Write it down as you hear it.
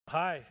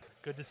Hi,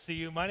 good to see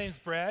you. My name's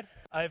Brad.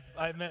 I've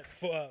met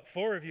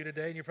four of you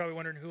today, and you're probably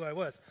wondering who I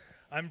was.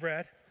 I'm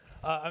Brad.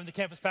 I'm the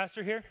campus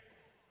pastor here.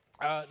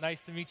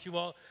 Nice to meet you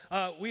all.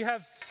 We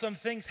have some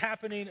things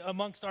happening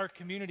amongst our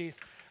communities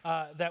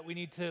that we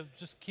need to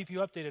just keep you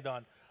updated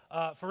on.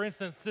 For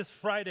instance, this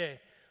Friday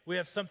we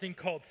have something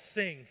called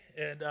Sing,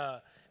 and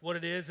what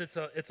it is, it's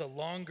a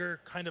longer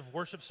kind of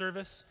worship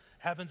service.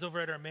 Happens over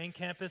at our main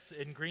campus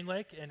in Green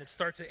Lake, and it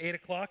starts at 8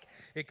 o'clock.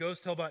 It goes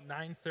till about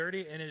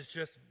 9:30, and it's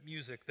just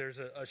music. There's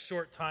a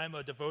short time,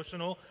 a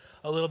devotional,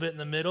 a little bit in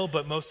the middle,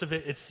 but most of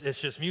it, it's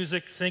just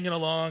music, singing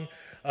along.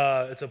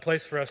 It's a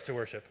place for us to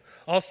worship.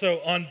 Also,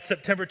 on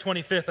September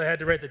 25th, I had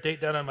to write the date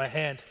down on my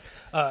hand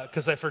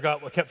because I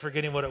kept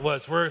forgetting what it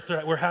was.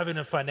 We're having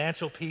a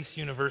Financial Peace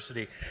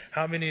University.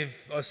 How many of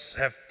us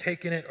have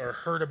taken it or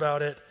heard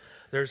about it?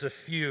 There's a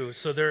few.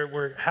 So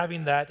we're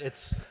having that.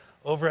 It's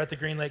over at the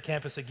Green Lake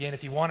campus again.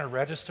 If you want to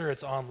register,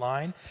 it's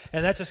online.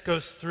 And that just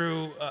goes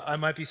through, I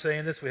might be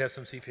saying this, we have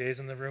some CPAs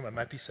in the room, I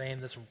might be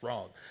saying this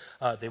wrong.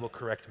 They will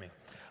correct me.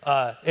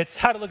 It's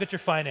how to look at your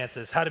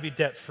finances, how to be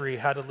debt-free,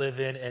 how to live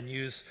in and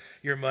use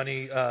your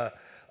money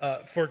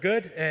for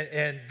good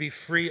and be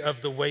free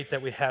of the weight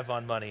that we have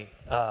on money.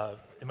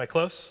 Am I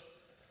close?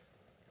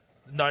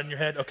 Nodding your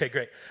head? Okay,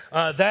 great.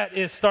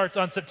 Starts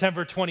on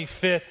September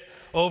 25th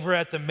over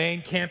at the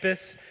main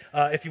campus.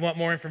 If you want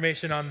more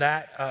information on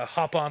that,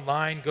 hop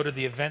online, go to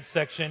the events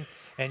section,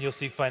 and you'll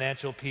see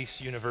Financial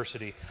Peace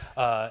University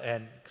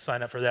and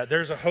sign up for that.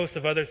 There's a host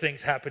of other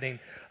things happening,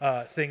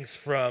 there's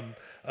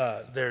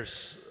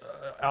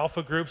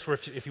alpha groups where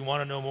if you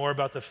want to know more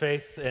about the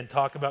faith and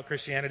talk about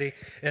Christianity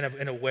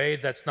in a way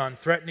that's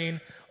non-threatening,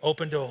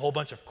 open to a whole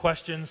bunch of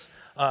questions,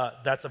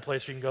 that's a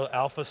place where you can go.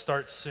 Alpha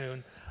starts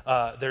soon.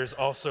 There's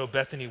also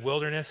Bethany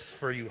Wilderness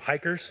for you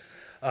hikers.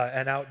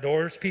 And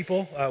outdoors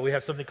people. We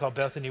have something called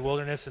Bethany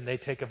Wilderness, and they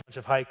take a bunch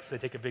of hikes. They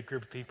take a big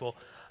group of people,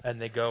 and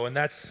they go. And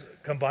that's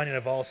combining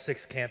of all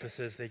 6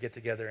 campuses. They get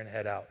together and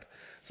head out.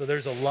 So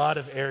there's a lot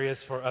of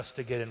areas for us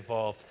to get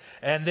involved.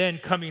 And then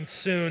coming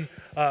soon,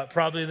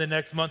 probably in the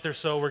next month or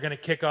so, we're going to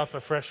kick off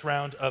a fresh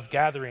round of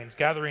gatherings.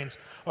 Gatherings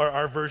are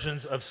our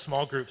versions of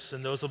small groups,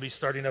 and those will be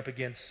starting up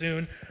again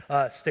soon.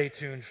 Stay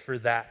tuned for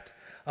that.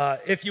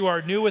 If you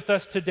are new with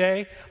us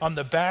today, on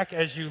the back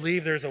as you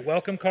leave, there's a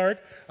welcome card.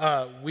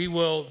 We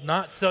will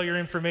not sell your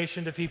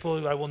information to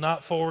people. I will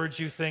not forward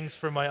you things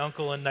from my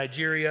uncle in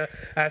Nigeria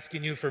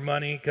asking you for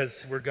money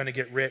because we're going to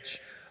get rich.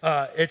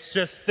 It's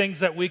just things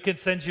that we could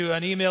send you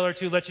an email or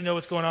two, let you know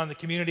what's going on in the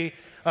community,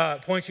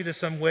 point you to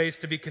some ways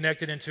to be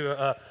connected into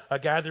a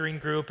gathering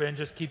group, and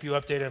just keep you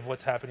updated of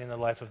what's happening in the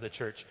life of the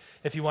church.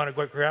 If you want to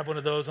go grab one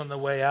of those on the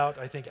way out,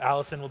 I think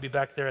Allison will be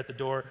back there at the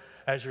door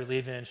as you're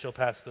leaving, and she'll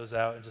pass those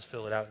out and just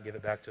fill it out and give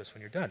it back to us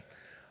when you're done.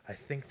 I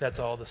think that's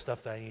all the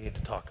stuff that I needed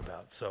to talk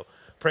about. So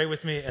pray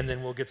with me, and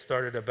then we'll get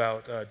started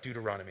about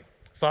Deuteronomy.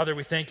 Father,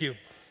 we thank you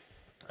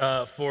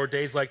for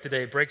days like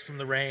today, breaks from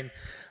the rain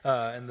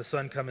and the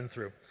sun coming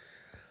through.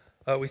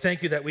 We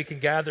thank you that we can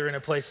gather in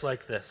a place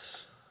like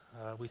this.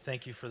 We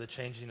thank you for the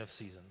changing of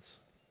seasons.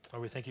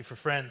 Lord, we thank you for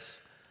friends.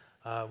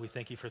 We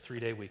thank you for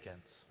 3-day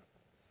weekends.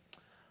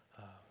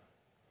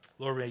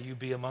 Lord, may you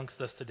be amongst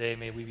us today.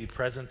 May we be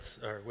present,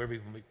 or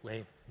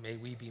may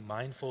we be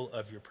mindful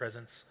of your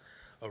presence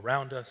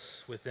around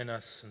us, within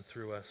us, and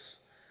through us.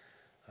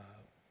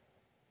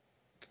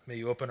 May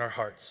you open our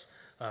hearts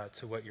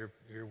to what your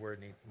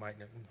word might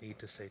need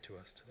to say to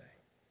us today.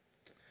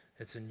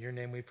 It's in your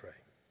name we pray.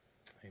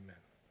 Amen.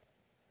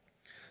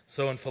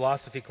 So in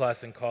philosophy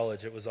class in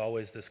college, it was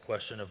always this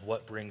question of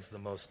what brings the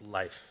most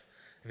life.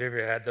 Have you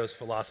ever had those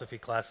philosophy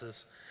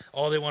classes?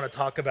 All they want to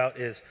talk about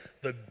is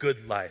the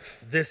good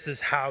life. This is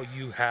how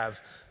you have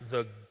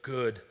the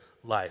good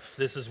life.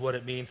 This is what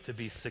it means to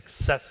be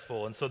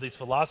successful. And so these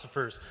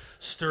philosophers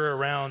stir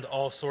around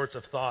all sorts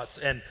of thoughts.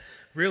 And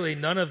really,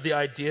 none of the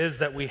ideas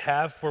that we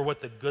have for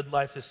what the good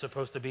life is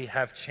supposed to be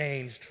have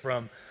changed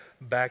from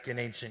back in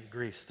ancient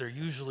Greece. They're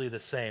usually the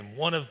same.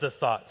 One of the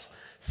thoughts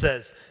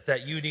says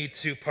that you need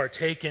to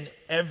partake in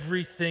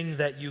everything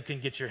that you can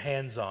get your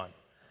hands on.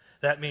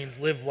 That means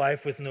live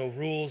life with no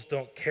rules,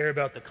 don't care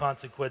about the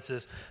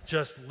consequences,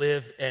 just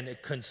live and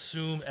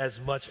consume as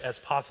much as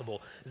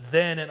possible.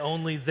 Then and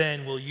only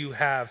then will you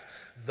have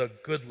the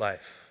good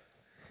life.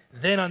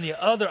 Then on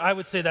the other, I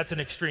would say that's an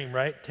extreme,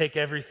 right? Take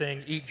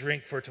everything, eat,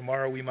 drink, for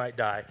tomorrow we might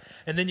die.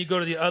 And then you go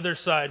to the other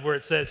side where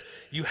it says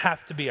you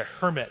have to be a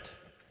hermit.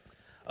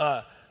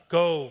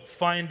 Go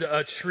find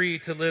a tree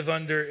to live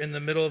under in the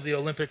middle of the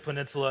Olympic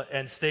Peninsula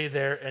and stay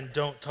there and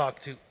don't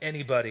talk to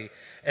anybody.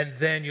 And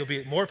then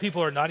more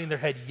people are nodding their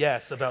head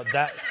yes about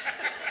that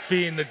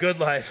being the good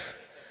life.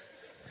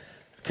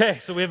 Okay,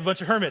 so we have a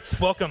bunch of hermits.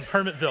 Welcome,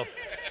 Hermitville.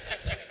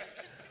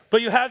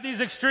 But you have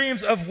these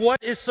extremes of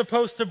what is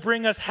supposed to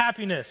bring us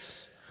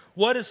happiness.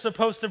 What is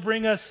supposed to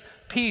bring us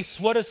peace?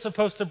 What is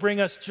supposed to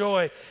bring us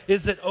joy?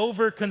 Is it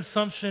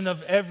overconsumption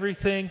of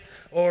everything,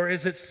 or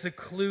is it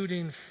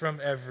secluding from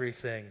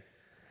everything?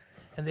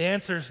 And the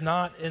answer is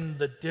not in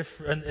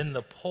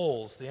the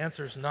poles. The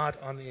answer is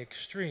not on the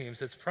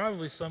extremes. It's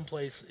probably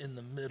someplace in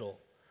the middle.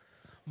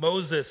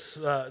 Moses,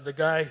 the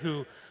guy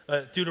who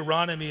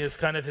Deuteronomy is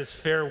kind of his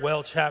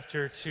farewell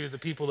chapter to the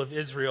people of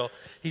Israel.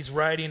 He's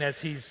writing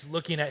as he's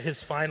looking at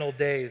his final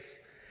days.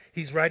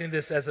 He's writing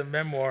this as a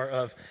memoir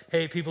of,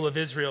 hey, people of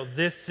Israel,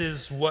 this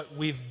is what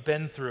we've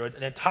been through.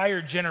 An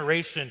entire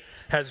generation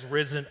has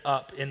risen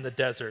up in the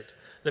desert.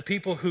 The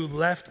people who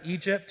left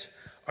Egypt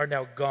are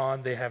now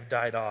gone. They have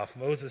died off.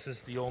 Moses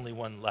is the only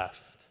one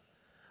left.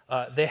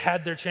 They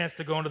had their chance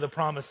to go into the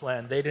promised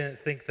land. They didn't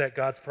think that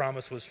God's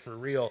promise was for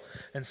real.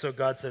 And so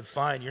God said,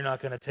 fine, you're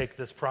not going to take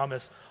this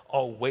promise.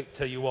 I'll wait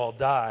till you all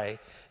die,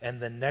 and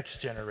the next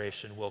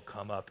generation will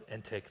come up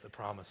and take the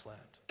promised land.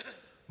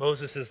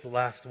 Moses is the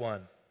last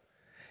one.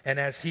 And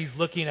as he's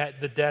looking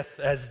at the death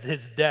as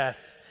his death,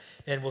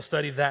 and we'll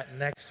study that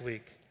next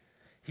week,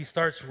 he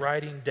starts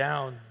writing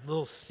down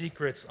little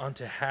secrets on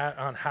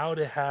how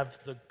to have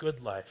the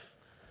good life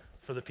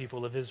for the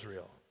people of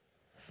Israel.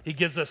 He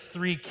gives us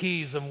 3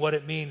 keys on what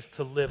it means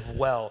to live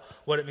well,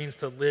 what it means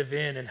to live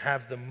in and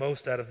have the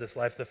most out of this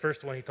life. The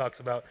first one he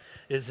talks about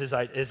is his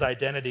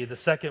identity. The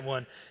second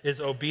one is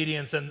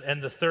obedience.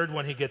 And the third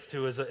one he gets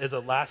to is a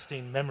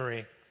lasting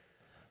memory.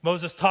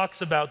 Moses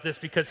talks about this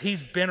because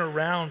he's been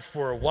around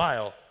for a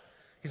while.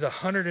 He's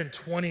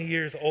 120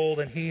 years old,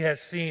 and he has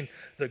seen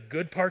the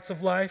good parts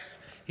of life.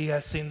 He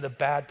has seen the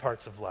bad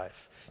parts of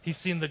life. He's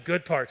seen the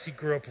good parts. He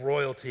grew up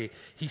royalty.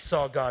 He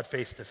saw God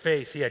face to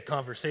face. He had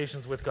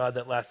conversations with God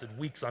that lasted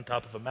weeks on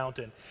top of a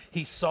mountain.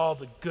 He saw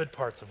the good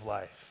parts of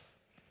life.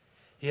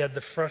 He had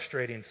the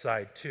frustrating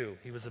side too.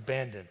 He was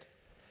abandoned.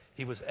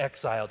 He was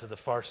exiled to the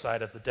far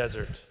side of the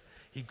desert.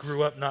 He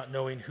grew up not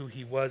knowing who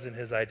he was and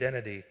his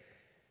identity.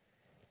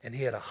 And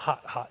he had a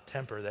hot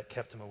temper that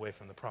kept him away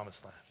from the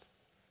promised land.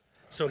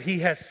 So he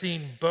has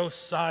seen both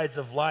sides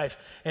of life,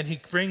 and he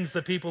brings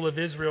the people of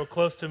Israel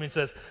close to him and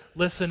says,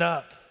 listen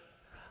up.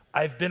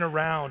 I've been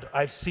around.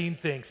 I've seen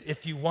things.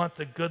 If you want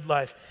the good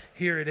life,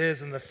 here it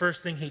is. And the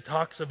first thing he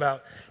talks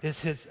about is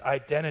his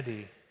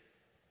identity.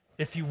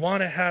 If you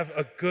want to have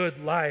a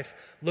good life,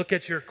 look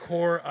at your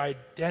core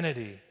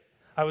identity.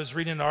 I was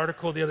reading an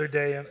article the other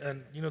day,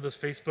 and you know those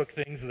Facebook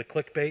things, the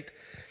clickbait,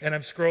 and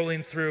I'm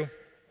scrolling through,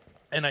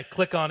 and I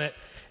click on it,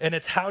 and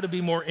it's how to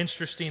be more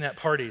interesting at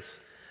parties.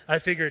 I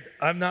figured,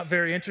 I'm not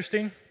very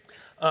interesting.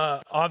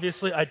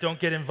 Obviously, I don't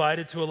get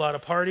invited to a lot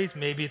of parties.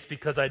 Maybe it's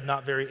because I'm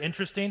not very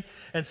interesting.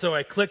 And so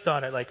I clicked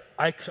on it, like,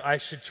 I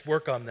should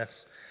work on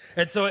this.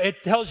 And so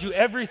it tells you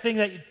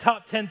everything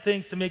top 10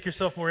 things to make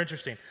yourself more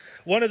interesting.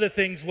 One of the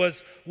things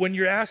was, when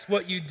you're asked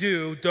what you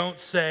do, don't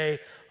say,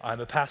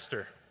 I'm a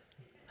pastor.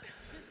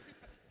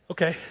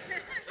 Okay,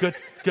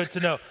 good to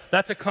know.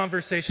 That's a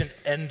conversation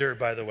ender,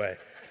 by the way.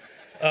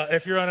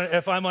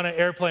 If I'm on an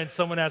airplane,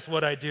 someone asks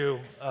what I do,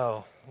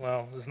 oh,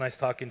 well, it was nice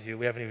talking to you.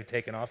 We haven't even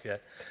taken off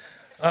yet.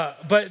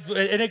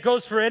 And it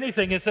goes for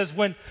anything. It says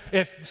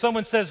if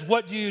someone says,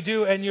 what do you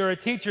do? And you're a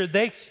teacher,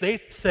 they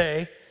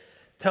say,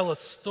 tell a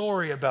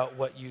story about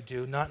what you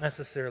do, not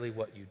necessarily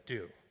what you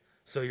do.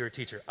 So you're a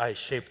teacher. I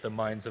shape the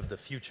minds of the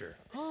future.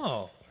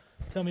 Oh,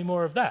 tell me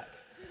more of that.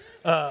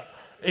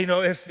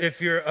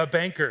 If you're a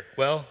banker,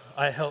 well,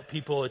 I help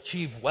people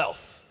achieve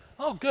wealth.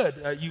 Oh,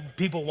 good.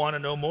 People want to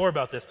know more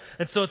about this.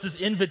 And so it's this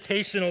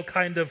invitational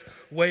kind of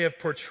way of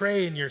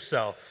portraying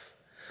yourself.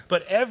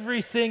 But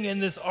everything in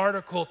this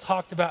article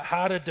talked about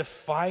how to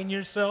define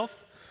yourself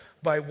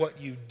by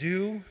what you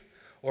do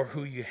or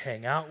who you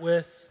hang out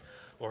with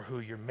or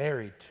who you're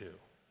married to.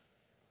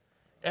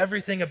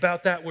 Everything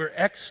about that were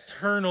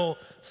external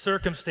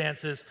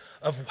circumstances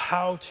of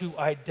how to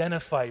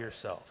identify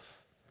yourself.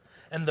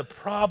 And the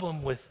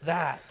problem with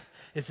that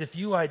is if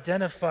you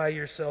identify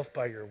yourself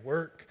by your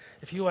work,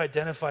 if you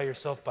identify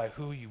yourself by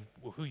who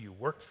you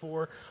work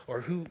for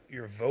or who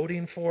you're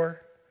voting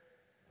for,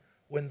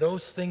 when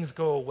those things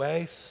go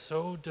away,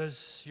 so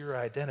does your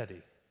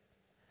identity.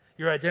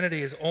 Your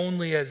identity is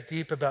only as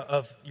deep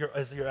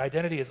your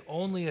identity is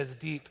only as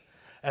deep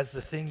as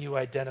the thing you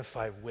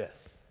identify with.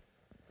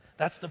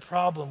 That's the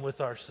problem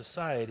with our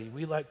society.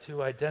 We like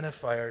to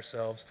identify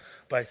ourselves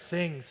by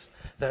things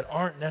that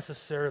aren't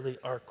necessarily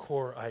our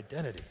core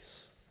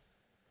identities.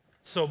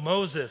 So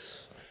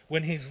Moses,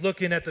 when he's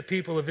looking at the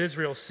people of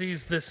Israel,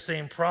 sees this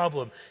same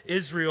problem.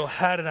 Israel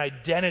had an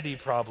identity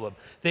problem.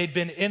 They'd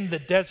been in the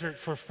desert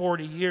for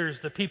 40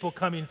 years. The people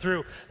coming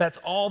through, that's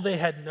all they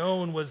had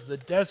known was the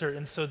desert.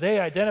 And so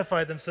they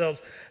identified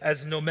themselves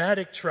as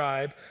nomadic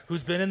tribe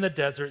who's been in the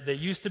desert. They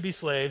used to be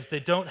slaves. They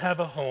don't have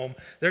a home.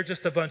 They're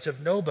just a bunch of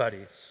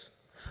nobodies.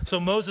 So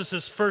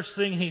Moses' first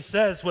thing he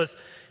says was,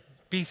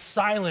 be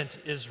silent,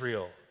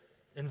 Israel.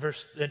 In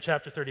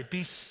chapter 30,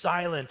 be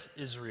silent,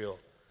 Israel,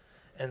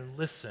 and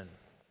listen.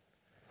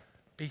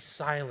 Be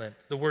silent.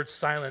 The word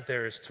silent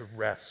there is to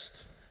rest,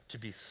 to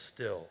be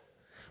still.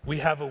 We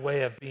have a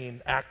way of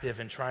being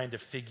active and trying to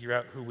figure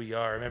out who we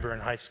are. I remember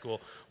in high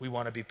school, we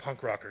want to be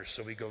punk rockers,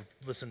 so we go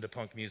listen to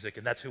punk music,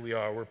 and that's who we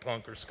are. We're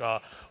punk or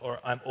ska, or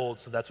I'm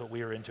old, so that's what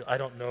we were into. I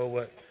don't know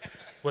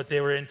what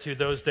they were into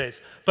those days.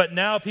 But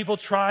now people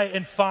try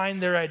and find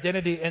their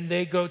identity, and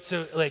they go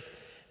to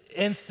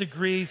nth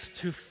degrees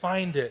to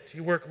find it.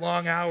 You work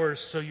long hours,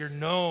 so you're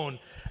known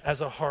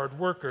as a hard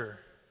worker.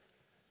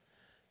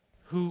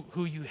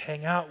 who you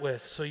hang out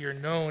with, so you're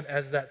known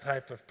as that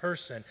type of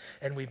person.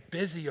 And we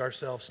busy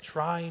ourselves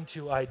trying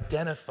to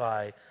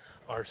identify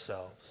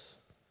ourselves.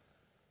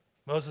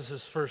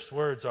 Moses' first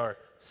words are,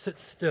 sit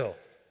still,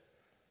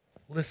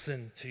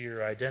 listen to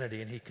your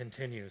identity. And he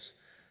continues,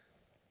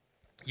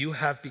 you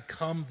have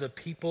become the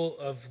people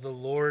of the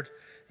Lord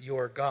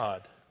your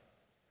God.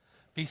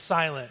 Be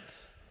silent.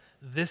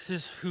 This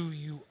is who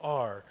you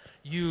are.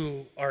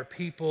 You are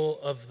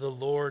people of the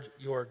Lord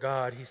your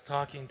God. He's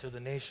talking to the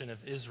nation of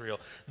Israel.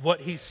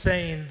 What he's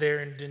saying there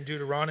in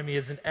Deuteronomy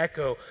is an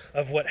echo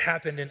of what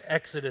happened in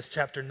Exodus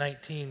chapter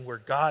 19, where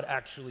God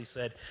actually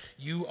said,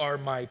 you are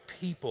my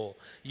people.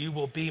 You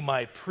will be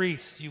my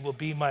priests. You will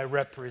be my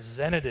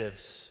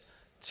representatives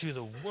to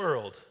the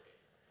world.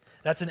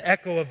 That's an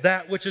echo of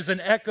that, which is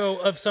an echo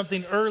of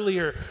something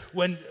earlier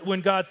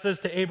when God says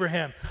to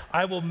Abraham,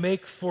 I will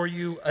make for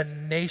you a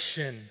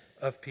nation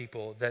of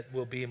people that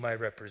will be my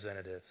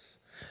representatives.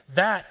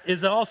 That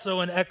is also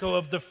an echo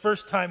of the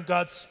first time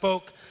God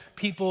spoke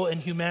people and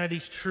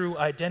humanity's true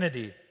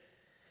identity.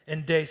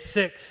 In day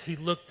 6, he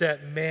looked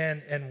at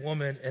man and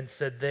woman and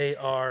said, they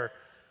are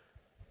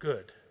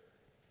good.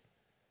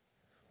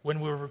 When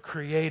we were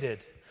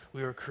created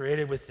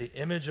with the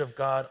image of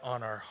God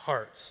on our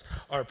hearts.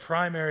 Our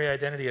primary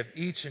identity of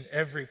each and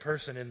every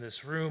person in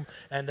this room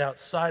and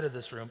outside of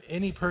this room,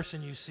 any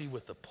person you see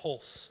with a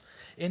pulse,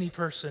 any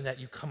person that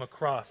you come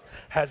across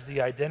has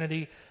the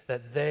identity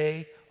that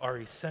they are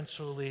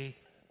essentially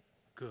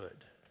good.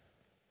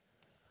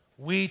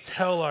 We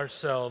tell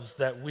ourselves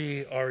that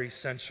we are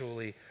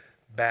essentially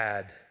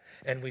bad,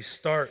 and we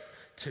start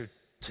to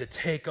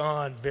take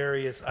on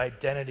various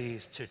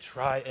identities to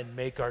try and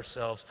make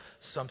ourselves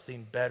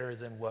something better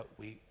than what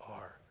we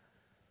are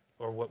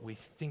or what we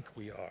think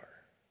we are.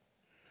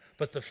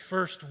 But the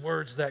first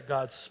words that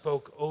God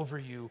spoke over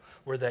you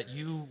were that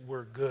you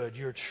were good.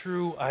 Your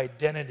true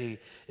identity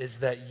is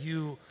that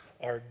you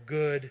are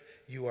good,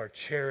 you are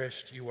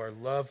cherished, you are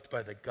loved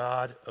by the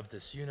God of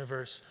this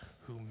universe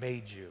who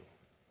made you.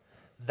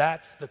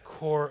 That's the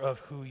core of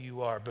who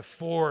you are.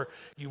 Before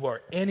you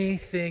are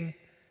anything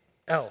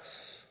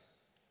else,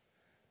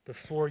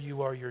 before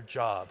you are your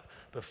job,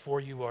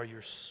 before you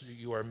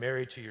are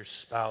married to your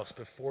spouse,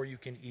 before you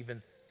can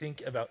even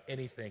think about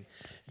anything,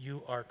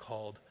 you are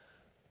called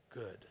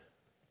good.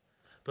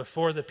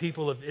 Before the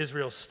people of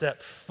Israel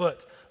stepped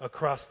foot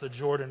across the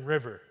Jordan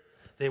River,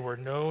 they were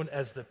known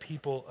as the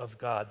people of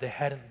God. They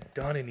hadn't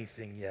done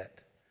anything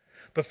yet.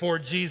 Before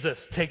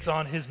Jesus takes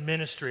on his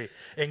ministry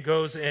and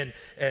goes and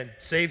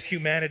saves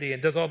humanity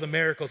and does all the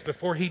miracles,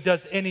 before he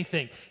does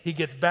anything, he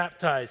gets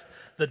baptized.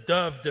 The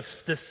dove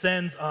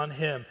descends on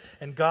him,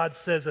 and God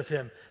says of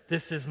him,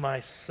 this is my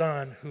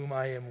son whom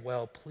I am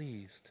well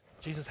pleased.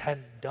 Jesus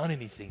hadn't done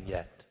anything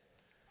yet.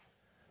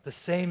 The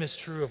same is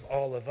true of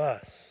all of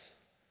us.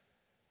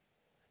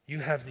 You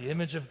have the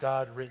image of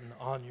God written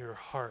on your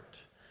heart.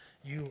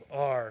 You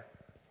are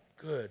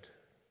good.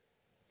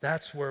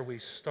 That's where we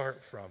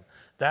start from.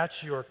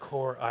 That's your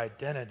core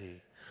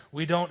identity.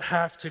 We don't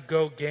have to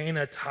go gain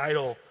a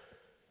title.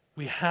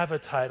 We have a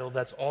title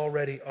that's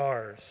already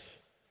ours.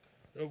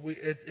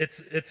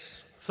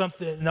 It's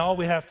something, and all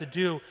we have to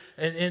do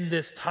in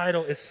this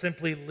title is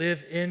simply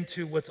live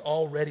into what's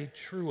already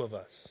true of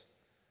us.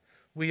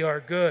 We are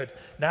good.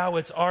 Now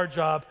it's our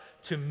job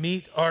to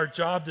meet our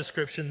job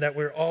description that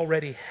we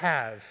already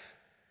have.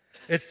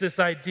 It's this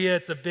idea,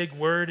 it's a big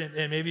word,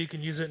 and maybe you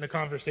can use it in a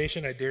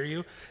conversation, I dare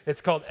you. It's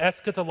called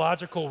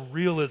eschatological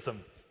realism.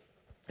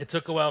 It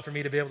took a while for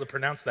me to be able to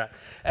pronounce that.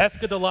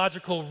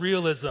 Eschatological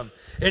realism.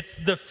 It's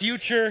the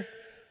future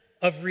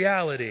of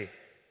reality.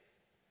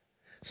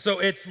 So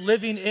it's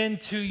living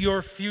into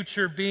your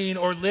future being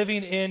or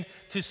living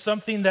into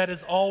something that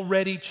is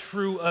already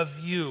true of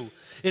you.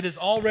 It is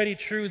already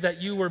true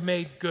that you were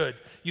made good.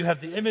 You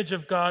have the image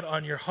of God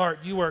on your heart.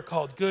 You are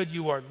called good.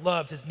 You are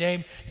loved.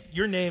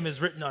 Your name is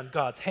written on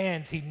God's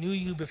hands. He knew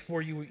you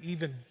before you were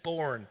even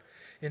born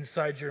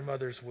inside your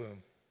mother's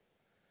womb.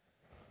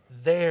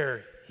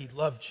 There, he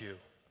loved you.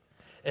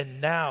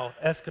 And now,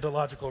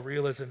 eschatological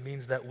realism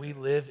means that we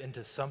live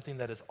into something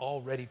that is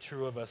already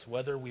true of us,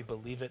 whether we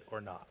believe it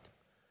or not.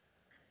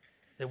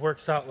 It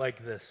works out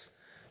like this.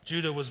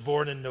 Judah was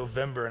born in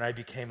November, and I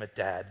became a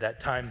dad.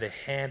 That time they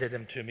handed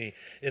him to me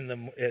in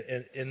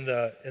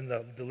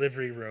the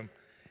delivery room,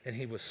 and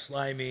he was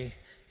slimy.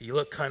 He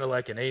looked kind of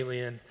like an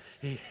alien.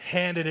 He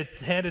handed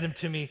him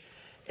to me,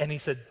 and he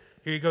said,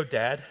 "Here you go,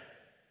 Dad."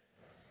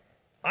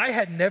 I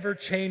had never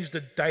changed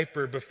a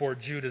diaper before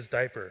Judah's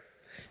diaper,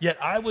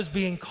 yet I was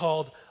being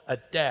called a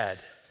dad.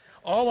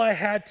 All I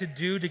had to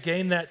do to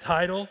gain that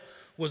title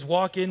was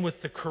walk in with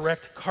the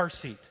correct car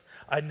seat.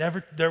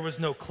 There was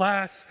no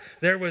class.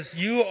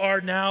 You are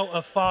now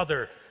a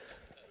father.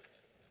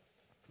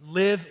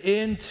 Live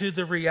into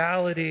the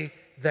reality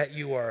that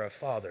you are a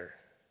father.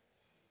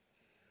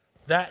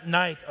 That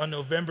night on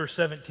November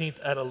 17th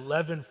at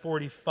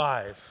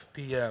 11:45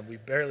 p.m.,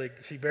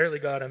 she barely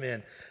got him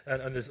in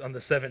on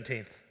the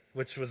 17th,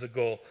 which was a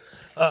goal.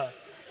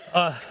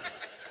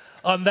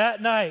 On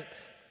that night,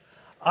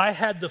 I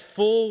had the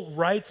full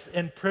rights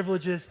and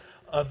privileges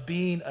of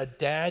being a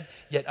dad,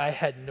 yet I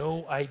had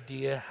no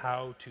idea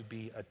how to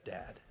be a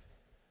dad.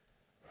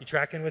 You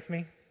tracking with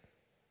me?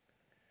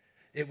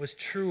 It was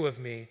true of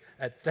me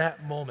at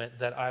that moment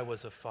that I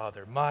was a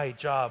father. My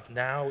job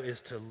now is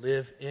to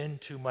live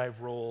into my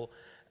role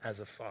as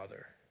a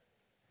father.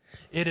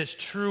 It is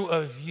true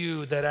of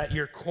you that at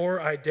your core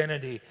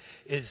identity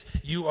is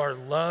you are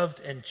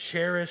loved and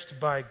cherished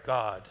by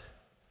God.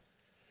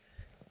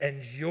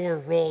 And your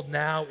role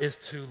now is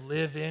to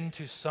live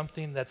into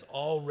something that's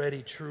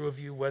already true of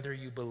you, whether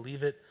you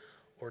believe it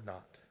or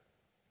not.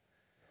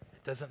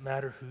 It doesn't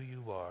matter who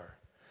you are.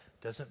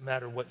 It doesn't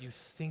matter what you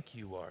think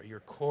you are.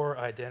 Your core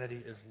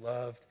identity is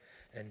loved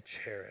and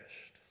cherished.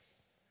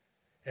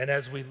 And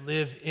as we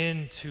live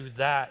into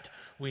that,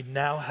 we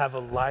now have a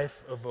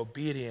life of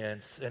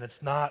obedience. And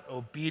it's not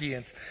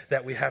obedience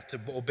that we have to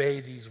obey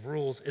these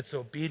rules. It's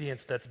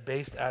obedience that's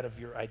based out of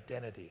your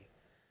identity.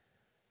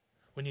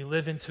 When you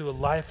live into a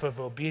life of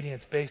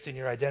obedience based in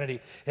your identity,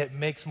 it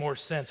makes more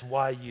sense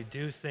why you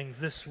do things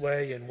this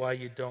way and why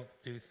you don't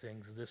do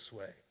things this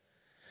way.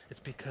 It's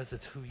because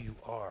it's who you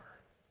are.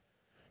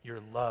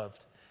 You're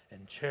loved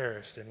and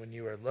cherished, and when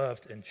you are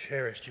loved and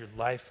cherished, your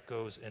life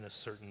goes in a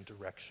certain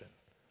direction.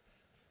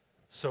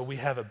 So we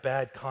have a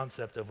bad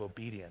concept of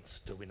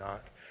obedience, do we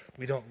not?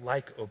 We don't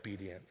like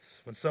obedience.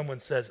 When someone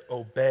says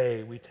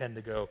obey, we tend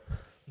to go,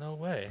 no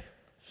way,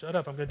 shut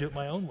up, I'm going to do it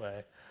my own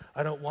way.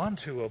 I don't want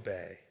to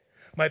obey.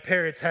 My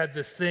parents had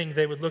this thing,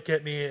 they would look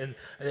at me and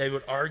they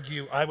would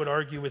argue, I would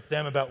argue with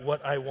them about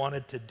what I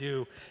wanted to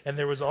do, and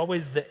there was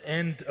always the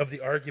end of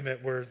the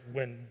argument where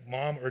when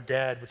mom or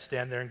dad would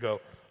stand there and go,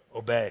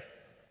 obey.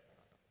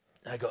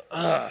 And I go,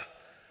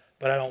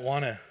 but I don't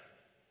want to.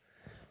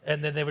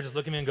 And then they would just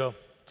look at me and go,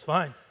 it's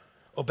fine,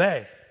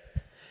 obey.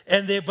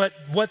 But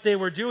what they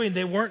were doing,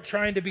 they weren't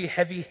trying to be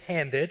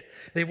heavy-handed.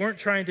 They weren't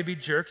trying to be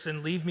jerks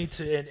and leave me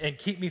and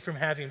keep me from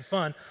having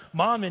fun.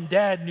 Mom and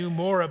dad knew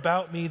more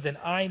about me than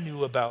I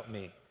knew about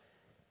me.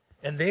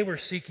 And they were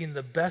seeking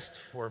the best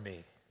for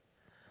me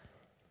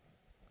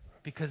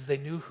because they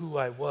knew who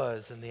I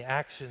was, and the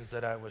actions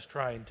that I was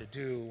trying to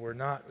do were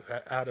not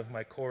out of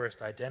my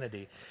chorused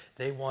identity.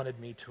 They wanted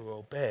me to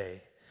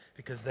obey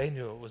because they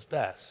knew it was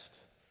best.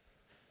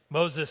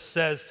 Moses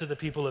says to the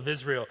people of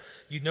Israel,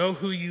 you know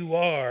who you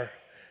are,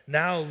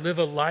 now live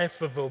a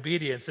life of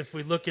obedience. If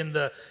we look in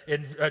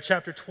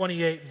chapter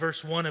 28,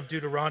 verse 1 of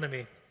Deuteronomy,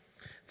 it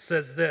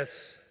says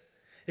this,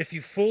 if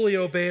you fully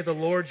obey the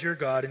Lord your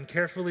God and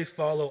carefully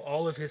follow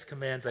all of his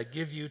commands I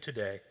give you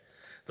today,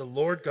 the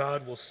Lord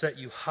God will set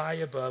you high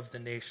above the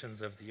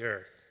nations of the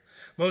earth.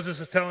 Moses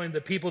is telling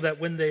the people that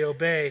when they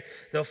obey,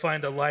 they'll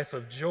find a life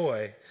of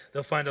joy.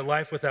 They'll find a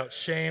life without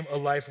shame, a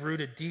life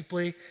rooted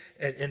deeply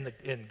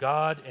in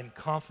God and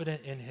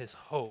confident in his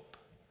hope.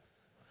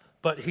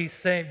 But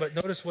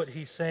notice what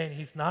he's saying.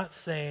 He's not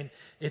saying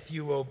if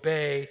you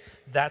obey,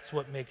 that's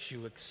what makes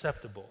you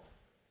acceptable.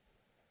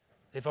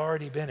 They've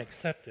already been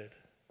accepted.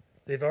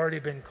 They've already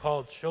been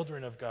called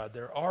children of God.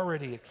 They're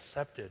already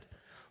accepted.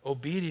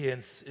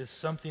 Obedience is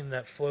something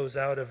that flows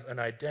out of an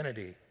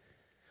identity.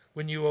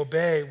 When you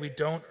obey, we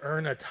don't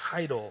earn a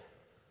title.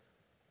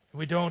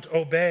 We don't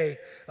obey,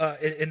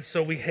 and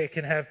so we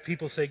can have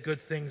people say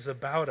good things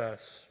about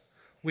us.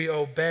 We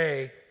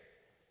obey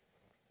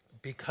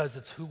because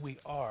it's who we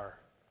are.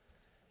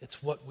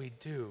 It's what we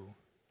do.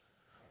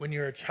 When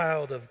you're a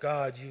child of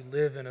God, you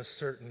live in a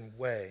certain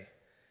way.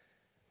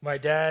 My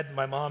dad,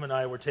 my mom, and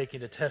I were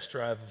taking a test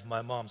drive of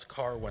my mom's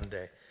car one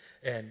day.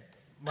 And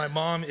my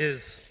mom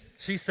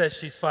she says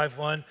she's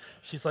 5'1",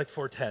 she's like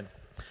 4'10".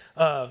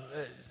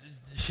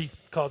 She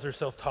calls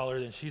herself taller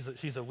than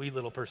she's a wee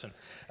little person.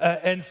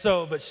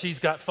 But she's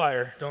got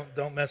fire.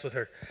 Don't mess with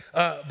her.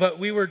 But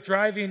we were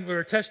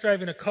test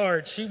driving a car,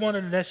 and she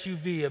wanted an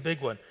SUV, a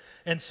big one.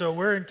 And so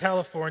we're in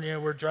California,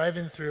 we're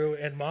driving through,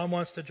 and mom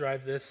wants to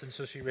drive this, and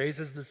so she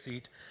raises the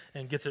seat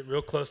and gets it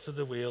real close to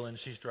the wheel, and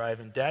she's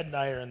driving. Dad and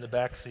I are in the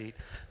back seat,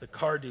 the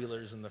car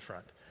dealer's in the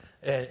front.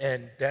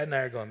 And Dad and I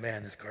are going,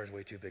 man, this car's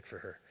way too big for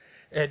her.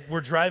 And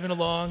we're driving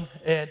along,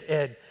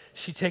 and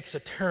she takes a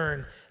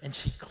turn, and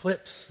she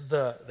clips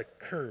the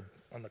curb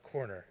on the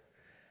corner.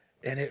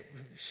 And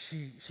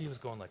she was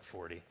going like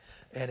 40.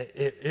 And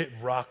it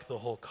rocked the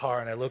whole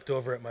car. And I looked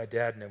over at my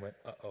dad, and I went,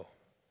 uh-oh,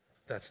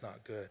 that's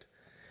not good.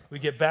 We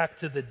get back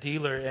to the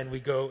dealer, and we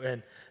go,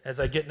 and as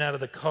I getting out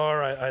of the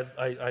car,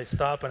 I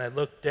stop, and I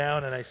look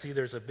down, and I see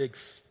there's a big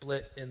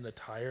split in the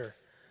tire.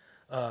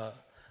 And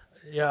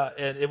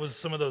it was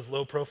some of those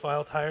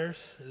low-profile tires,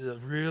 the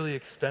really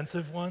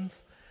expensive ones.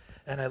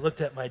 And I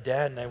looked at my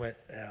dad, and I went,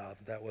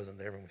 that wasn't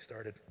there when we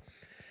started.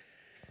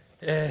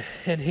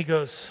 And he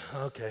goes,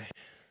 okay.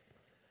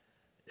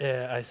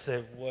 And I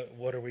said,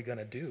 what are we going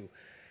to do?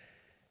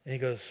 And he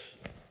goes,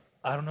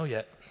 I don't know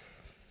yet.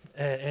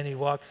 And he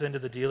walks into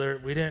the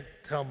dealer. We didn't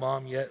tell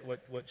mom yet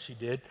what she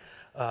did.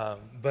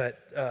 But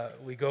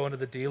we go into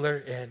the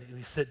dealer, and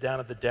we sit down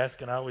at the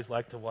desk, and I always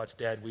like to watch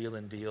Dad wheel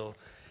and deal.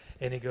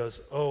 And he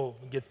goes,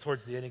 gets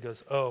towards the end, he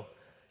goes,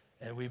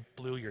 and we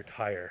blew your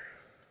tire,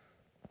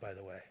 by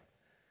the way.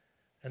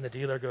 And the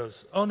dealer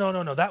goes,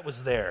 no, that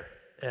was there.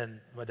 And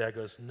my dad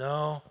goes,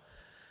 no,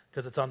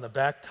 because it's on the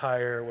back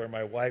tire where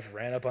my wife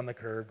ran up on the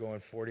curb going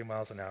 40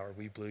 miles an hour.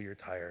 We blew your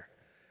tire.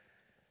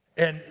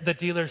 And the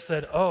dealer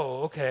said,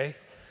 oh, okay.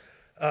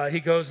 He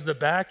goes to the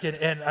back,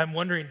 and I'm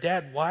wondering,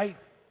 Dad, why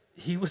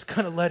he was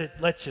going to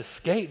let you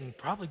skate and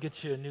probably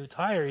get you a new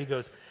tire. He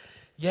goes,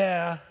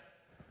 yeah,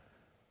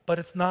 but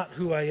it's not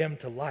who I am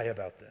to lie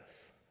about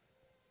this.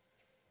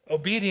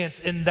 Obedience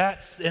in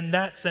that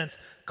sense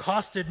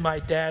costed my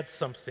dad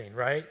something,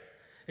 right?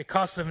 It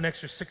cost him an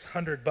extra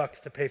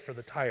 $600 to pay for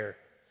the tire.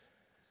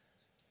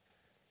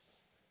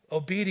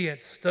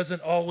 Obedience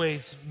doesn't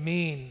always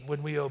mean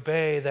when we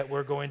obey that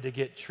we're going to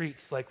get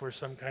treats like we're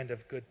some kind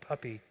of good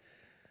puppy.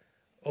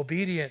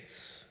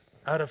 Obedience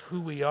out of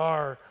who we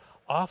are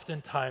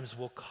oftentimes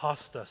will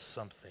cost us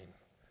something.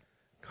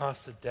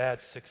 Cost the dad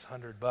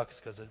 $600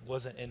 because it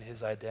wasn't in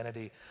his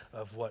identity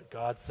of what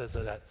God says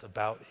that's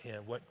about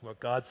him, what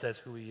God says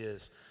who he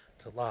is,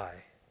 to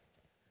lie.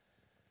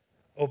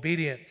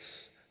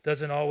 Obedience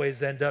doesn't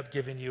always end up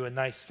giving you a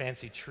nice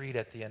fancy treat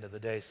at the end of the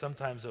day.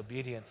 Sometimes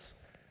obedience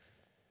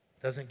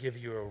doesn't give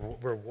you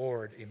a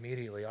reward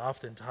immediately.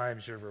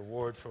 Oftentimes your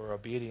reward for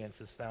obedience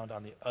is found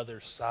on the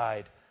other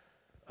side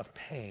of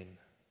pain.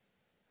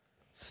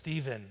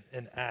 Stephen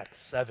in Acts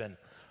 7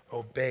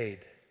 obeyed.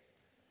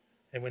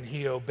 And when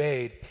he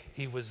obeyed,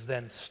 he was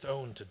then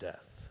stoned to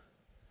death.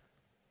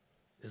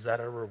 Is that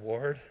a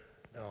reward?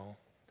 No,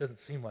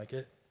 doesn't seem like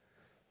it.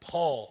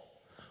 Paul,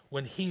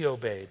 when he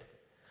obeyed,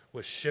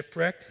 was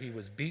shipwrecked, he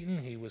was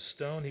beaten, he was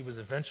stoned, he was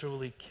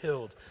eventually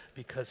killed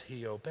because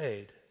he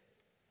obeyed.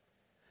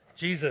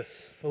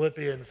 Jesus,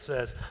 Philippians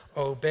says,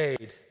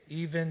 obeyed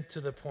even to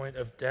the point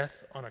of death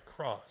on a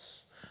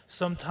cross.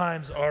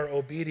 Sometimes our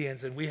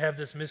obedience, and we have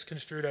this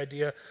misconstrued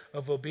idea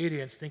of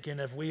obedience, thinking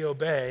if we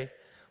obey,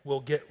 we'll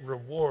get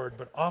reward,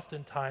 but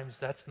oftentimes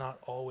that's not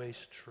always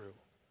true.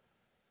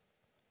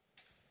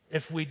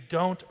 If we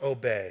don't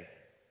obey,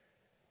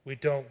 we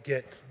don't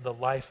get the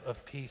life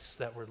of peace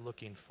that we're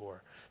looking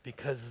for,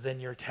 because then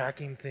you're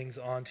tacking things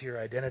onto your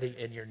identity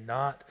and you're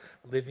not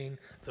living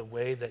the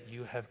way that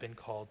you have been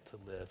called to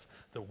live,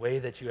 the way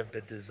that you have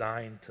been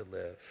designed to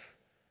live.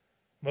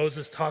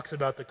 Moses talks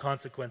about the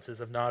consequences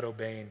of not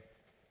obeying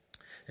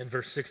in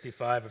verse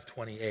 65 of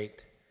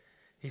 28.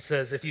 He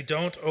says, if you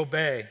don't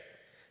obey,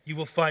 you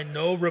will find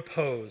no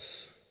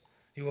repose.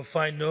 You will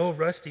find no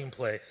resting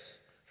place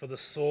for the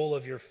sole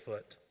of your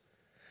foot.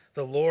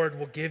 The Lord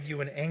will give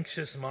you an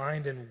anxious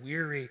mind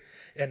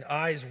and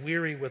eyes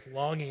weary with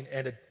longing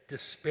and a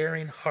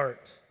despairing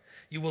heart.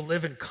 You will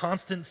live in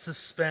constant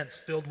suspense,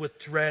 filled with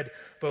dread,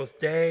 both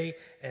day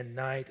and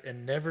night,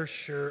 and never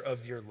sure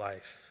of your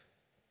life.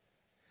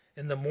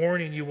 In the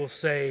morning you will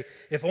say,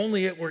 if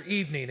only it were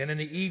evening, and in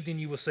the evening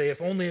you will say,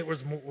 if only it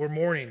were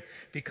morning,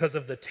 because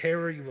of the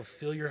terror you will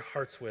fill your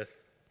hearts with,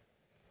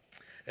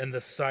 and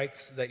the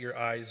sights that your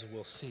eyes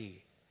will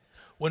see.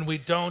 When we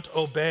don't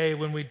obey,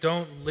 when we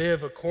don't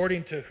live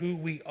according to who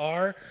we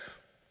are,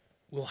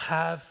 we'll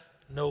have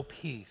no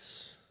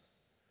peace.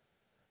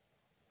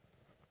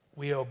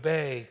 We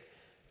obey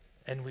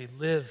and we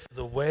live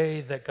the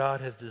way that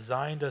God has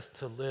designed us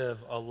to live,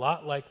 a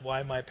lot like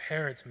why my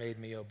parents made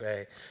me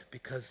obey,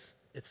 because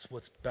it's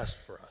what's best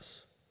for us.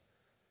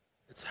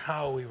 It's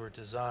how we were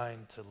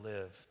designed to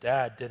live.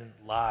 Dad didn't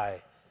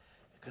lie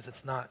because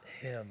it's not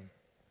him.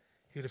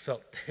 He would have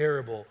felt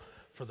terrible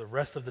for the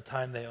rest of the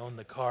time they owned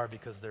the car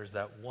because there's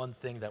that one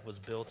thing that was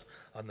built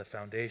on the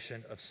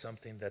foundation of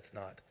something that's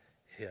not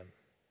him.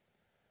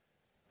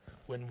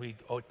 When we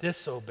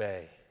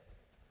disobey,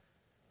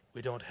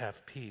 we don't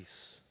have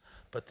peace,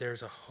 but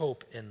there's a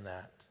hope in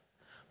that.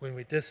 When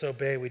we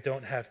disobey, we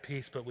don't have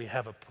peace, but we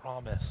have a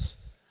promise.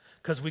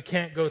 Because we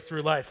can't go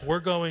through life. We're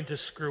going to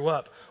screw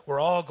up. We're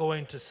all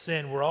going to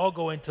sin. We're all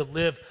going to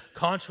live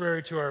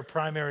contrary to our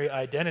primary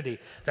identity.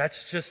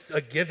 That's just a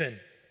given.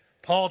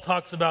 Paul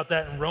talks about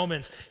that in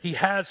Romans. He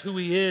has who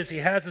he is. He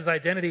has his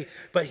identity,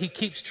 but he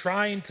keeps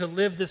trying to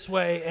live this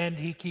way, and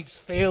he keeps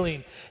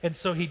failing. And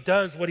so he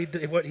does what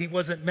he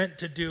wasn't meant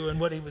to do, and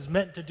what he was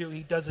meant to do,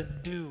 he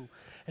doesn't do.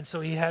 And so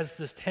he has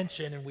this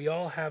tension, and we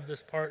all have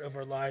this part of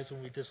our lives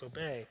when we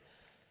disobey.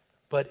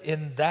 But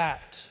in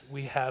that,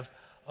 we have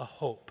a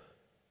hope.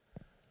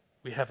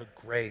 We have a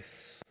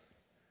grace.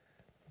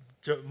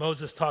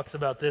 Moses talks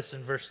about this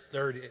in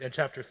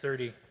chapter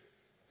 30.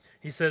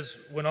 He says,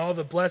 when all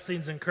the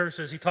blessings and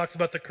curses, he talks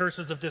about the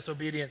curses of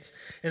disobedience.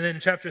 And then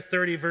in chapter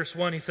 30, verse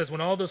 1, he says,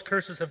 when all those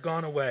curses have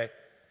gone away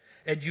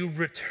and you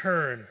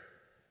return,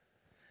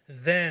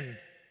 then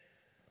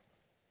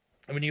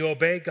when you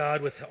obey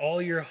God with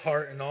all your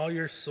heart and all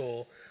your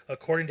soul,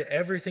 according to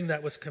everything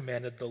that was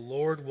commanded, the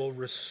Lord will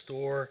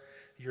restore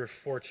your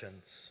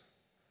fortunes.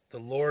 The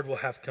Lord will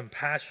have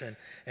compassion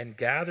and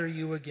gather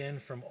you again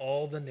from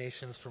all the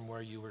nations from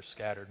where you were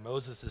scattered.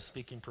 Moses is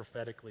speaking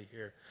prophetically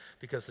here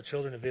because the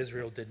children of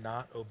Israel did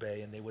not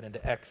obey and they went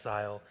into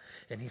exile.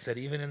 And he said,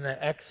 even in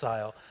the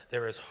exile,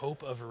 there is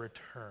hope of a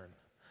return.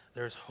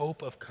 There is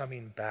hope of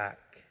coming back.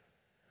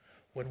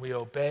 When we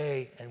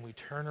obey and we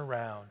turn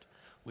around,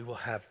 we will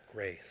have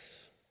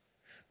grace.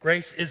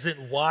 Grace isn't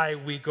why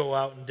we go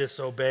out and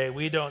disobey.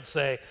 We don't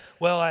say,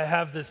 well, I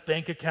have this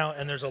bank account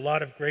and there's a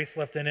lot of grace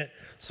left in it,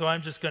 so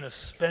I'm just going to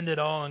spend it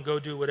all and go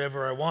do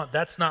whatever I want.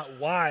 That's not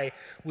why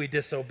we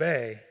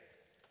disobey.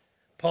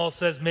 Paul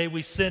says, may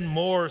we sin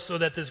more so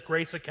that this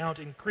grace account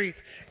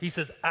increase. He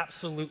says,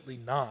 absolutely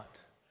not.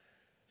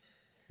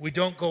 We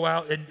don't go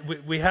out and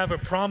we have a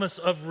promise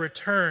of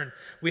return.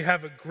 We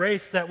have a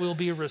grace that will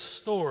be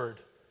restored.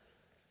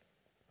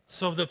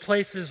 So the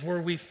places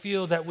where we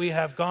feel that we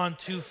have gone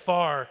too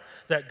far,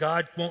 that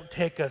God won't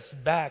take us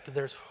back,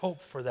 there's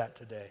hope for that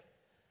today.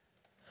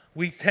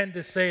 We tend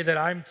to say that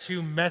I'm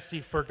too messy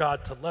for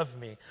God to love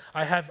me.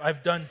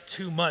 I've done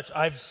too much.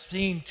 I've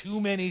seen too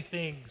many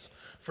things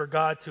for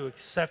God to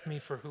accept me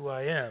for who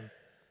I am.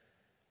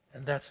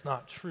 And that's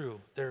not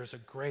true. There's a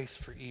grace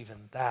for even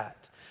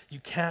that. You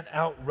can't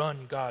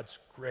outrun God's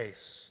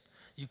grace.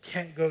 You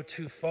can't go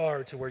too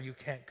far to where you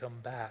can't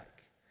come back.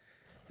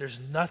 There's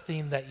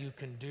nothing that you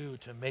can do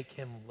to make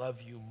him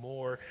love you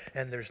more,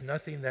 and there's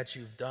nothing that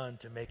you've done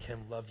to make him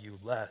love you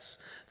less.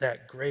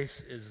 That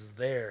grace is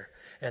there,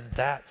 and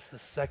that's the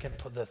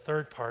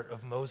third part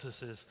of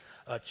Moses'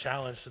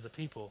 challenge to the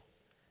people.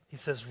 He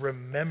says,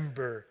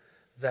 remember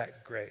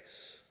that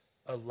grace,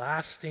 a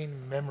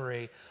lasting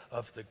memory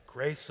of the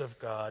grace of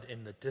God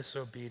in the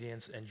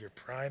disobedience and your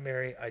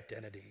primary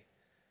identity.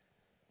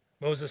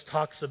 Moses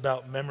talks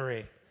about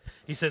memory.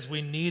 He says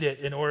we need it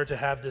in order to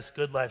have this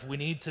good life. We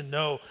need to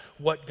know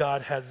what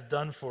God has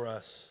done for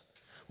us.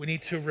 We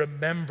need to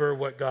remember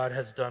what God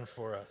has done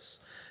for us.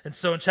 And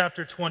so in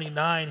chapter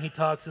 29, he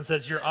talks and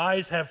says, your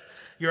eyes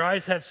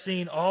have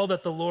seen all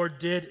that the Lord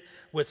did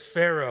with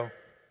Pharaoh,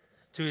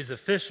 to his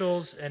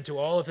officials and to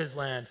all of his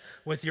land.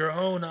 With your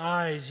own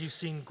eyes, you've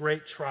seen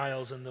great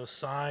trials and those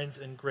signs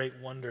and great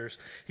wonders.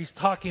 He's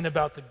talking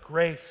about the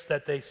grace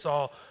that they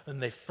saw when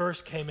they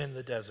first came in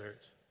the desert.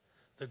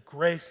 The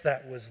grace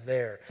that was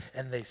there,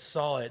 and they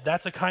saw it.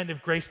 That's a kind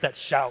of grace that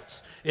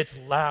shouts. It's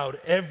loud.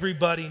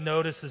 Everybody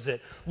notices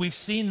it. We've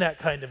seen that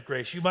kind of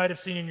grace. You might have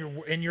seen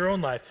in your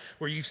own life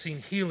where you've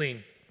seen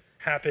healing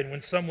happen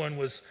when someone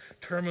was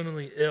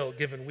terminally ill,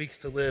 given weeks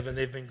to live, and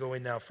they've been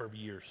going now for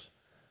years.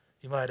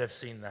 You might have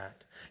seen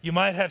that. You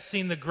might have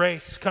seen the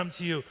grace come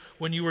to you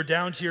when you were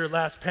down to your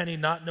last penny,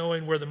 not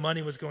knowing where the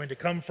money was going to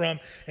come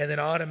from, and then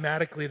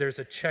automatically there's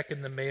a check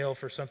in the mail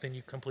for something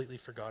you completely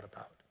forgot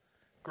about.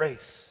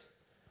 Grace.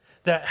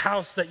 That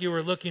house that you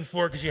were looking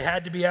for because you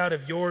had to be out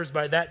of yours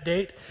by that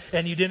date,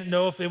 and you didn't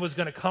know if it was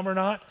going to come or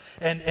not,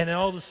 and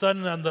all of a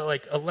sudden on the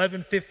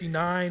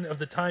 11:59 of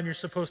the time you're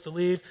supposed to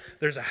leave,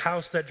 there's a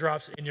house that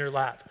drops in your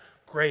lap.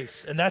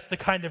 Grace. And that's the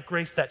kind of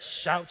grace that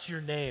shouts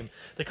your name,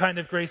 the kind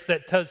of grace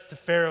that tells to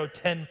Pharaoh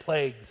 10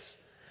 plagues,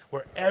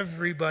 where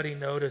everybody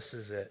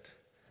notices it.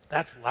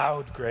 That's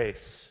loud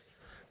grace.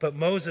 But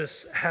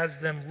Moses has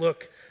them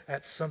look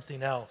at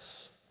something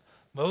else.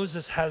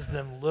 Moses has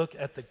them look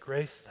at the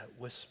grace that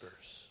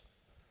whispers,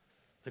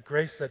 the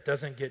grace that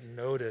doesn't get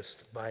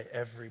noticed by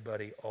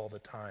everybody all the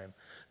time,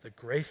 the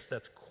grace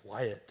that's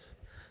quiet,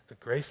 the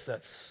grace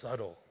that's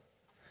subtle.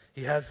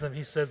 He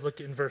says,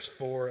 look in verse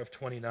 4 of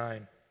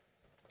 29.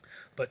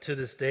 But to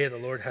this day, the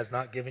Lord has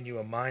not given you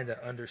a mind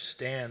that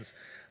understands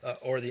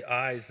or the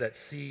eyes that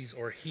sees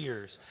or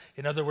hears.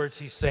 In other words,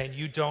 he's saying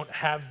you don't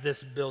have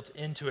this built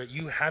into it.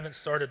 You haven't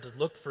started to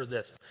look for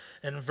this.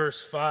 And in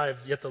verse 5,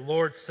 yet the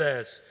Lord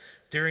says,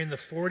 during the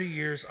 40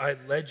 years I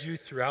led you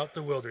throughout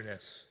the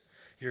wilderness,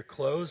 your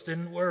clothes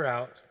didn't wear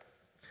out,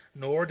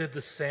 nor did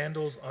the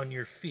sandals on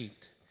your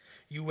feet.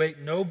 You ate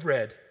no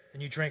bread,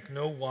 and you drank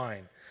no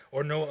wine,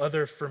 or no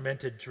other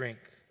fermented drink.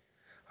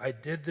 I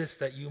did this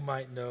that you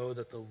might know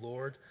that the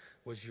Lord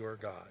was your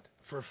God.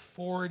 For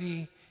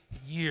 40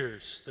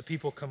 years, the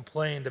people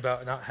complained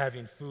about not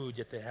having food,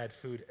 yet they had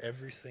food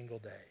every single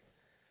day.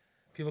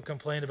 People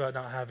complained about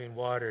not having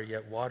water,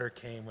 yet water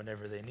came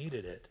whenever they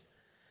needed it.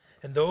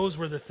 And those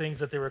were the things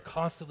that they were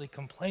constantly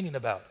complaining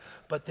about.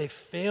 But they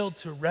failed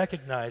to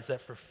recognize that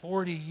for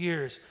 40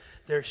 years,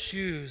 their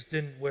shoes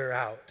didn't wear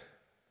out.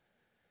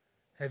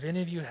 Have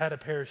any of you had a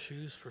pair of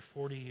shoes for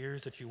 40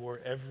 years that you wore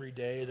every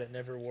day that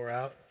never wore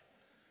out?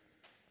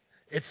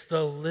 It's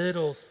the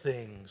little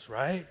things,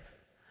 right?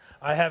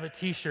 I have a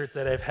t-shirt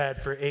that I've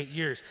had for 8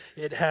 years.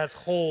 It has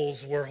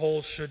holes where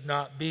holes should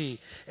not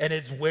be, and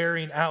it's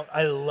wearing out.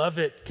 I love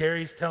it.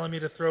 Gary's telling me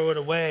to throw it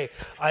away.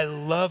 I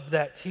love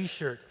that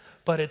t-shirt,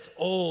 but it's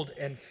old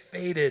and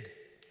faded,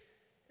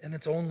 and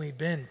it's only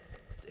been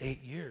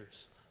 8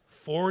 years.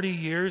 40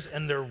 years,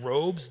 and their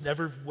robes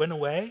never went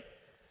away?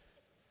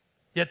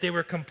 Yet they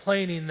were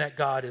complaining that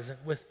God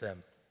isn't with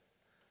them.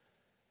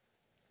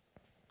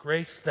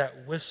 Grace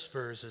that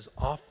whispers is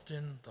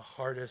often the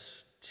hardest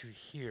to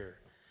hear,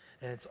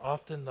 and it's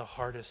often the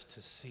hardest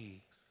to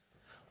see.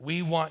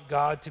 We want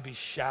God to be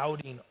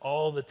shouting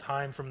all the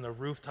time from the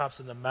rooftops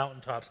and the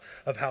mountaintops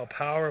of how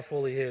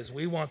powerful he is.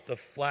 We want the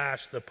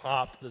flash, the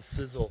pop, the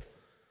sizzle.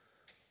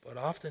 But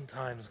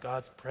oftentimes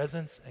God's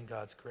presence and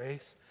God's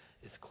grace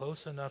is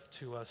close enough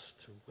to us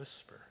to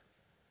whisper.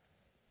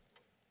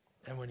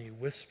 And when he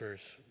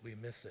whispers, we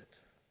miss it.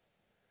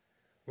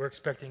 We're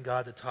expecting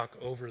God to talk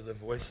over the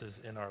voices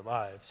in our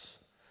lives,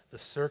 the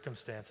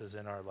circumstances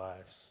in our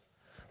lives,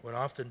 when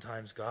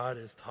oftentimes God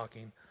is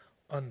talking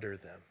under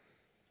them,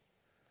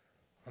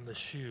 on the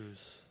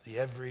shoes, the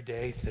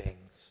everyday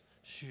things,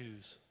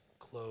 shoes,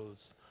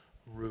 clothes,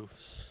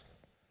 roofs.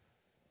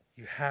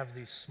 You have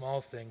these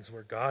small things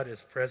where God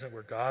is present,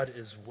 where God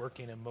is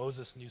working, and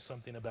Moses knew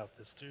something about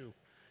this too.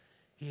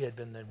 He had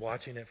been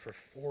watching it for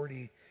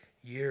 40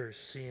 years,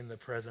 seeing the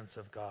presence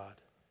of God.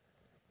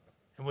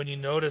 And when you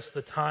notice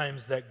the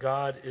times that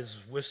God is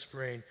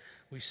whispering,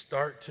 we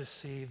start to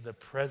see the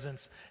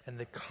presence and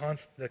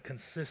the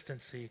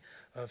consistency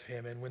of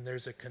him. And when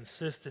there's a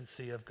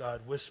consistency of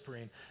God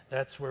whispering,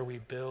 that's where we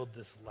build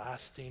this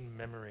lasting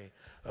memory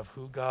of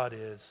who God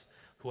is,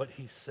 what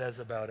he says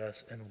about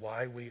us, and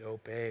why we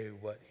obey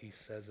what he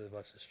says of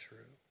us is true.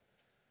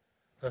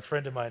 A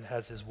friend of mine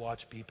has his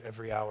watch beep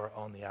every hour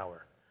on the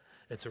hour.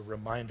 It's a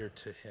reminder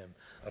to him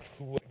of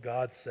what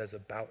God says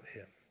about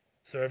him.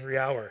 So every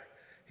hour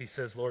he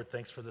says, Lord,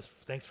 thanks for this.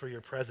 Thanks for your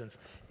presence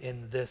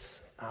in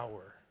this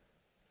hour.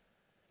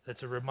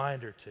 That's a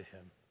reminder to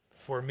him.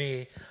 For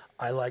me,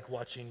 I like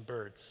watching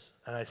birds.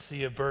 And I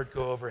see a bird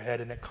go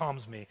overhead and it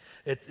calms me.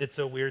 It's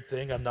a weird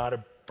thing. I'm not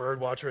a bird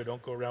watcher. I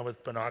don't go around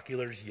with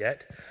binoculars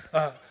yet.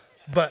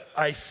 But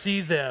I see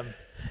them.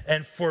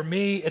 And for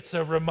me, it's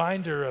a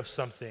reminder of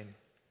something.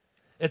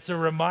 It's a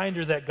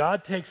reminder that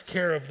God takes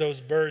care of those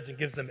birds and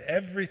gives them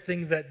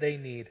everything that they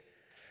need.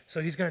 So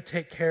he's going to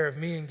take care of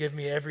me and give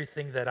me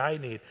everything that I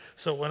need.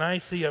 So when I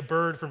see a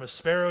bird, from a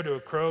sparrow to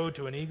a crow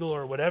to an eagle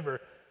or whatever,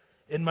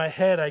 in my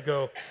head I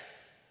go,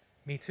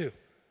 me too.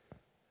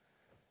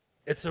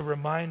 It's a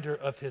reminder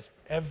of his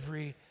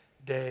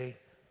everyday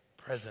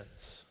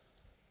presence.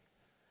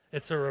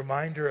 It's a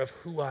reminder of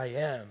who I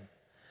am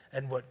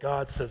and what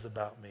God says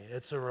about me.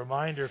 It's a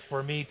reminder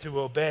for me to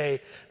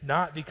obey,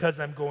 not because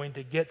I'm going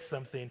to get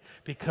something,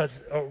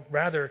 or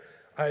rather,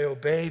 I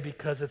obey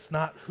because it's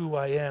not who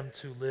I am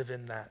to live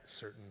in that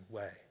certain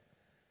way.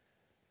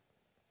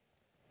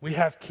 We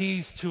have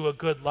keys to a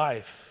good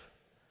life,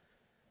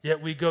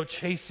 yet we go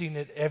chasing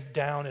it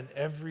down in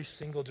every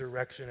single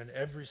direction and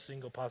every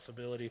single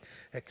possibility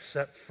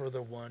except for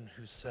the one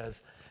who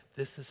says,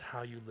 this is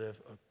how you live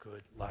a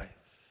good life.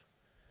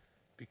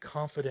 Be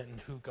confident in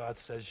who God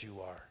says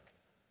you are.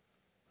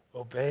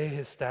 Obey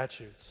his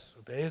statutes,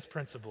 obey his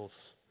principles,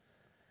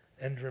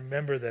 and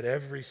remember that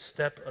every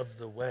step of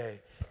the way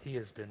he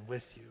has been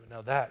with you.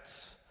 Now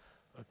that's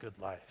a good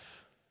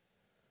life.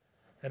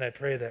 And I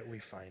pray that we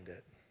find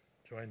it.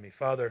 Join me.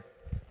 Father,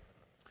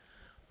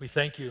 we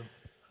thank you.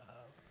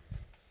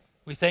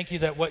 We thank you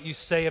that what you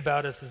say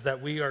about us is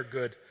that we are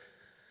good.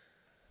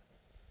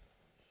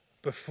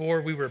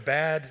 Before we were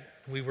bad,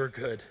 we were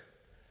good.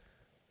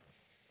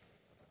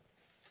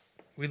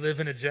 We live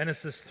in a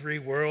Genesis 3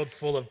 world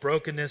full of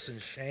brokenness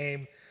and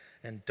shame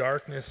and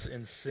darkness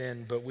and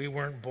sin, but we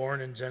weren't born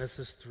in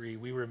Genesis 3.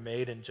 We were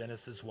made in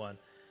Genesis 1.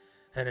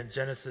 And in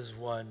Genesis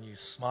 1, you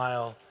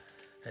smile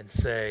and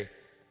say,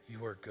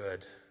 you are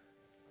good.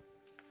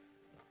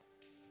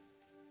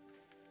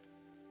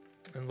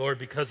 And Lord,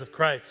 because of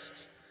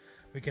Christ,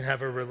 we can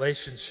have a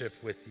relationship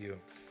with you.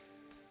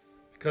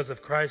 Because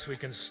of Christ, we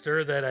can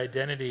stir that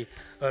identity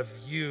of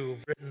you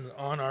written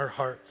on our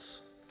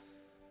hearts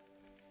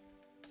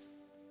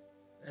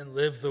and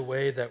live the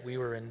way that we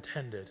were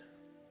intended,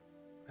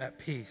 at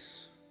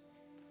peace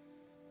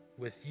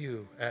with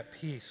you, at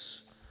peace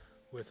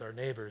with our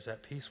neighbors,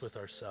 at peace with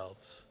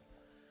ourselves,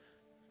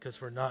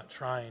 because we're not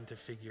trying to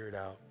figure it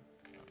out.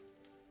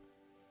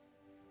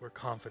 We're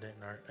confident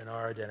in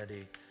our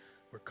identity.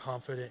 We're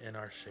confident in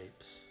our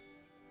shapes.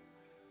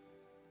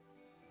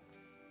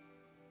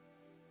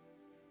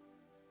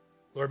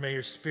 Lord, may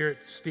your Spirit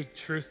speak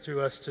truth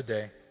to us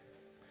today.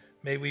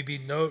 May we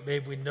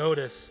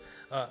notice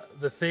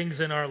the things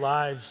in our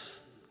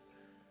lives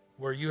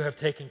where you have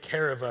taken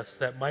care of us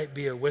that might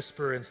be a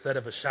whisper instead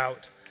of a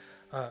shout.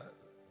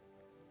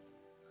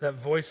 That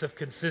voice of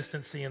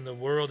consistency in the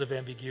world of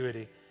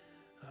ambiguity.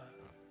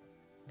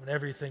 When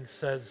everything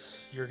says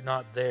you're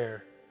not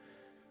there,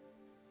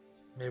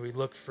 may we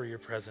look for your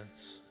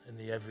presence in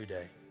the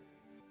everyday.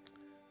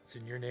 It's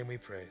in your name we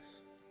praise.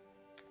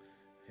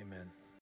 Amen.